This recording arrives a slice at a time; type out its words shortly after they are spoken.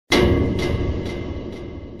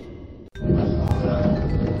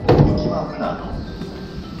間船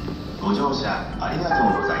戸。ご乗車ありがと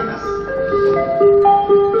うございます。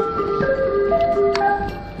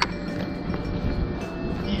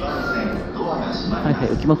はいはい、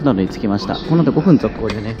浮間船戸に着きました。この後5分続行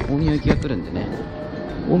でね、大宮行きが来るんでね、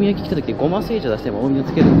大宮行き来た時5マス以上出しても大宮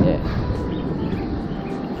つけるんで、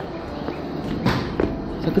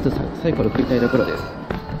サクッとサイコロ振りたいところです。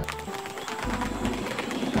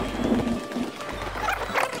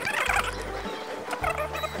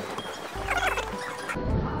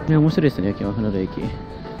いや、面白いですね、浮間船戸駅。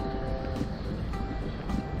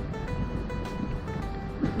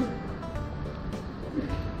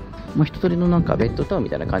もう一人のなんかベッドタウンみ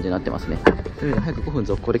たいな感じになってますね。というわけで早く5分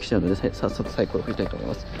続行できちゃうので、早速サイコロ振りたいと思い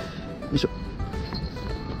ます。よいしょ。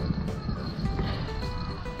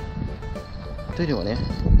というよりもね、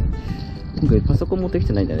今回パソコン持ってき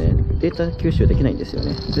てないんでね、データ吸収できないんですよ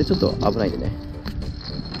ね。それちょっと危ないんでね。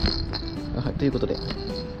はい、ということで、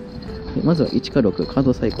まずは1から6、カー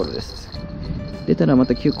ドサイコロです。出たらま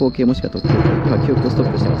た急行系もしくは特急系。今、急行スト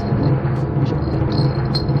ップしてますけどね。よいしょ。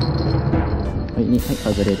はい、2、はい、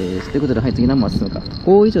外れです。ということで、はい、次何マス進むか。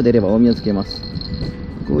5以上出れば大宮つけます。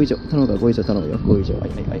5以上、頼むから5以上頼むよ。5以上、はい、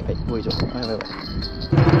はい、はい、5以上。はい、はい、はい。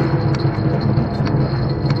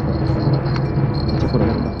これ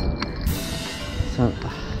なんだ。3、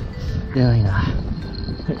出ないな。は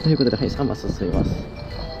い、ということで、はい、3マス進みます。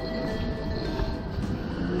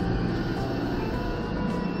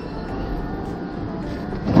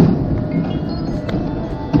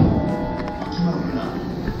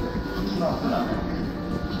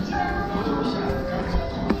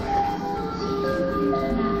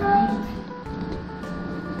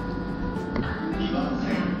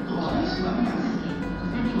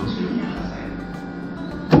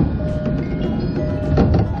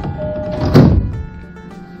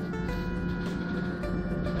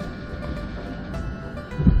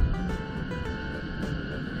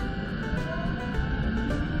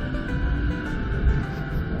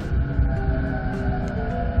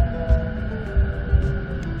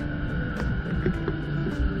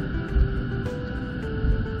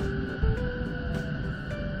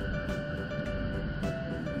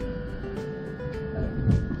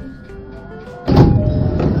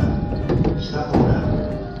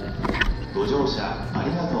ご乗車あり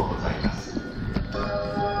がとうございます。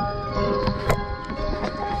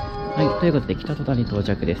はい、ということで北戸田に到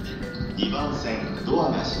着です。2番線ド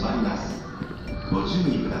アが閉まります。ご注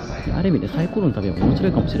意ください。ある意味でサイコロの旅も面白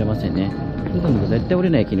いかもしれませんね。普段も絶対降り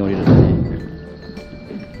ない駅に降りるんでね。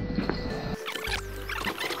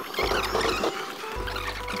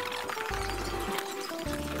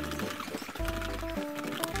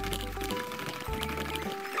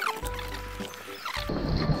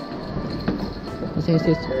先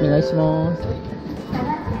生、お願いします。は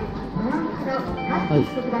い。は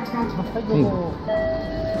い、どうぞ。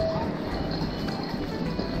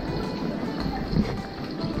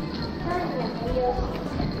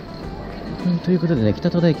ということでね、北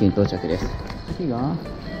戸田駅に到着です。次が、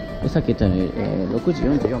さっき言ったように、6時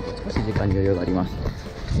44分、少し時間に余裕があります。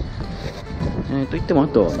といってもあ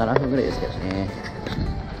と7分ぐらいですけどね。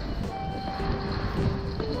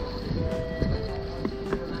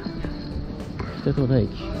北戸田駅。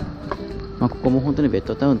まあ、ここも本当にベッ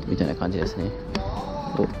ドタウンみたいな感じですね。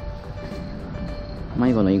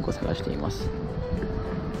迷子のインコを探しています。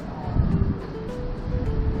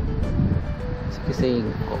作成イン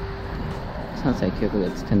コ。3歳9ヶ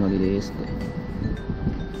月手乗りですって。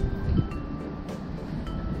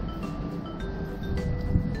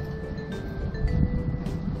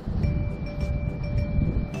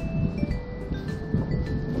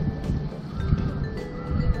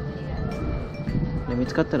見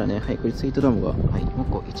つかったらね、はい、これツイートドームが、はい、も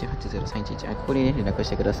こ1803111、はい、ここにね、連絡し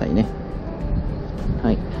てくださいね。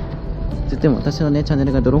はい。でも私のね、チャンネ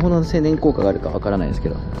ルがどれほどの宣伝効果があるかわからないですけ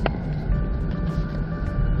ど。は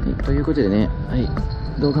い、ということでね、はい、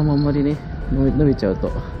動画もあんまりね、伸びちゃう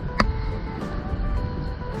と、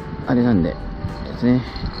あれなんで、ですね、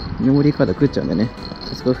メモリーカード食っちゃうんでね、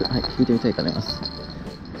すごく、はい、引いてみたいと思います。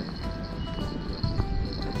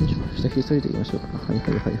下引きそれていきましょうか。はいはい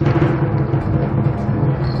はいはい。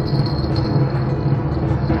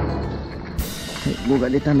はい、5が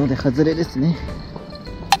出たので外れですね。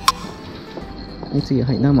はい、次、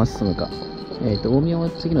はい、何マス進むか。大宮は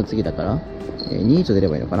次の次だから、2以上出れ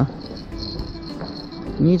ばいいのかな。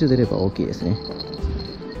2以上出れば大きいですね。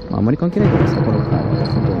まあ、あんまり関係ないと思いますね、この区間は。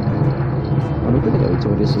本当に。まあ、6出れば一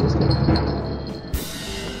番嬉しいですけど。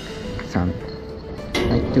3。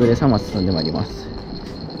はい、ということで3マス進んでまいります。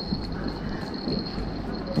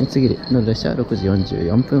はい、次の列車6時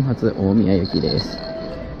44分発大宮行きです。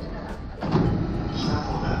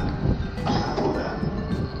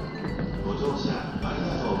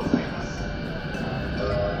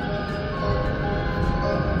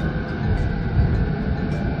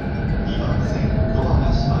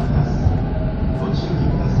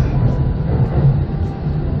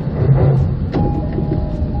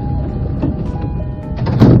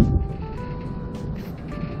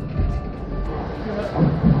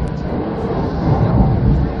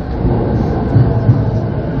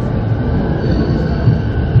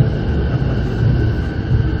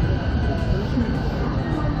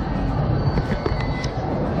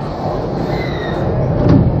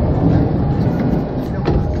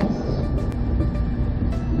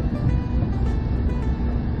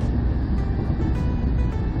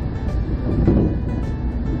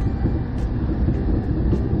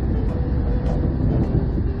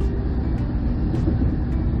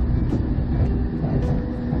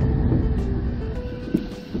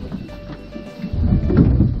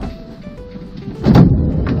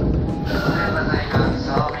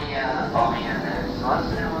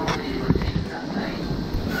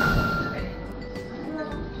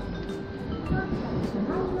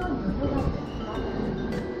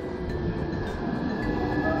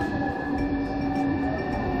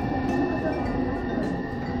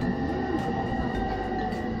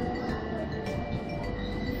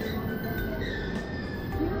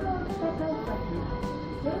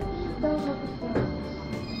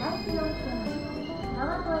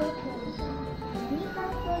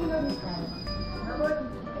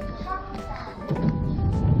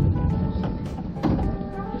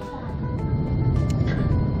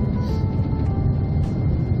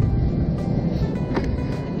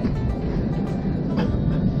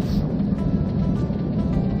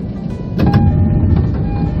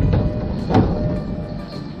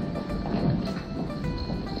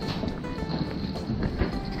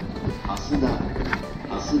は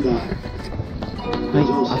い、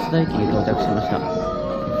蓮田駅に到着しました。こ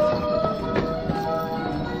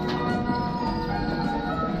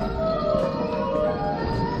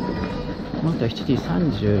の後は7時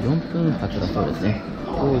34分発だそうですね。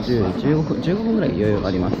15分ぐらい余裕が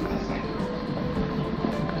あります。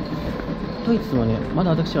といつもね、ま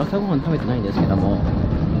だ私は朝ごはん食べてないんですけども、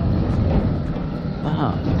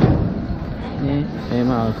まあね、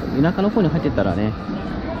田舎の方に入ってたらね、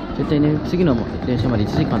絶対ね、次の電車まで1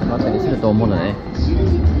時間とかあったりすると思うので、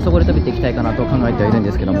そこで食べていきたいかなと考えてはいるん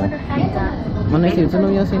ですけども、何せ宇都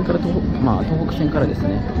宮線から東北線からです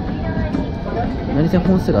ね、何せ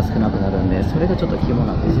本数が少なくなるんで、それがちょっと肝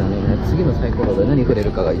なんですよね。次のサイコロで何触れ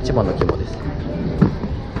るかが一番の肝です。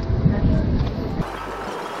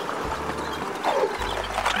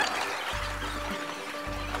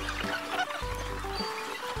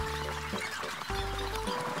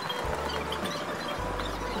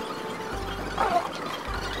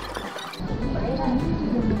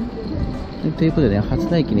ということでね、蓮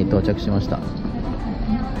田駅に到着しました。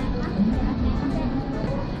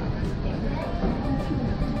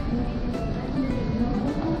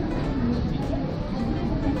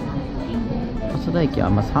蓮田駅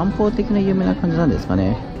は散歩的な有名な感じなんですか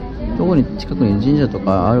ね。どこに近くに神社と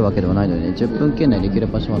かあるわけではないので、ね、10分圏内で行ける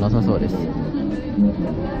場所はなさそうです。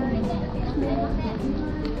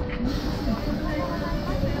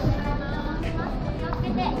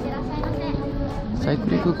サイ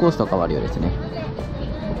クリングコースとかはあるようですね。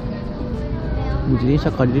自転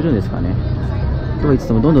車借りれるんですかね。とはい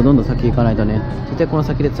つもどんどん先行かないとね、絶対この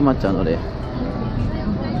先で詰まっちゃうので。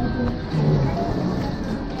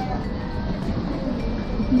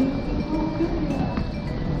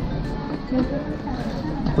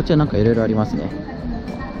こっちはなんかいろいろありますね。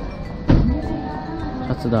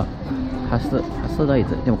蓮田大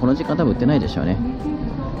豆。でもこの時間多分売ってないでしょうね。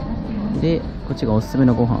で、こっちがおすすめ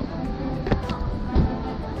のご飯。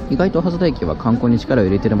意外と蓮田駅は観光に力を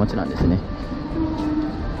入れてる街なんですね。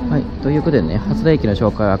はい、ということでね、蓮田駅の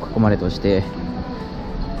紹介はここまでとして、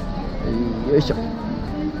よいしょ。と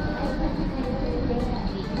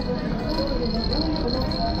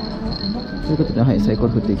いうことで、はい、サイコロ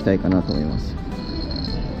振っていきたいかなと思います。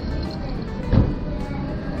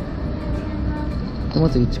ま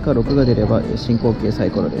ず1か6が出れば進行形サ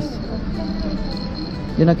イコロです。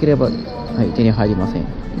でなければ、はい、手に入りません。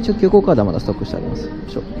一応急行カードはまだストックしてあります。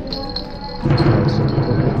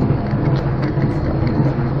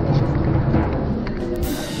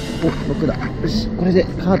お、6だ。よし、これで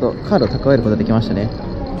カード蓄えることができましたね。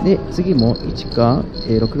で、次も1か、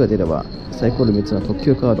6が出ればサイコロ3つの特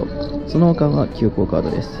急カード。その他は急行カード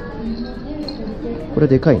です。これ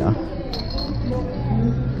でかいな。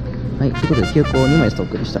はい、ということで急行2枚ストッ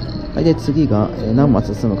クでした。はい、で次が、何マ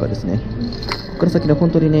ス進むかですね。ここから先の本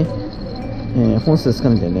当にね、本数少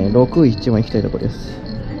ないんでね、6、1枚引きたいところです。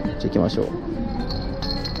じゃあ行きましょう。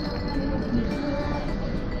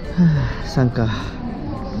3か。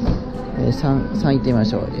3行ってみま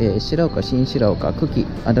しょう。白岡、新白岡、久喜。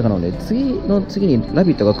だからね、次にラ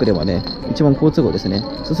ビットが来ればね、一番好都合ですね。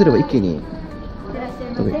そうすれば一気に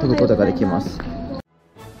飛ぶことができます。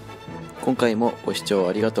今回もご視聴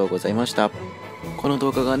ありがとうございました。この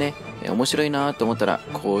動画がね、面白いなと思ったら、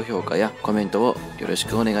高評価やコメントをよろし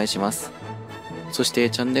くお願いします。そし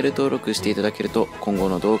てチャンネル登録していただけると、今後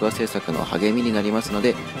の動画制作の励みになりますの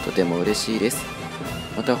で、とても嬉しいです。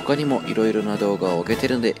また他にもいろいろな動画を上げて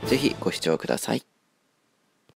るので、ぜひご視聴ください。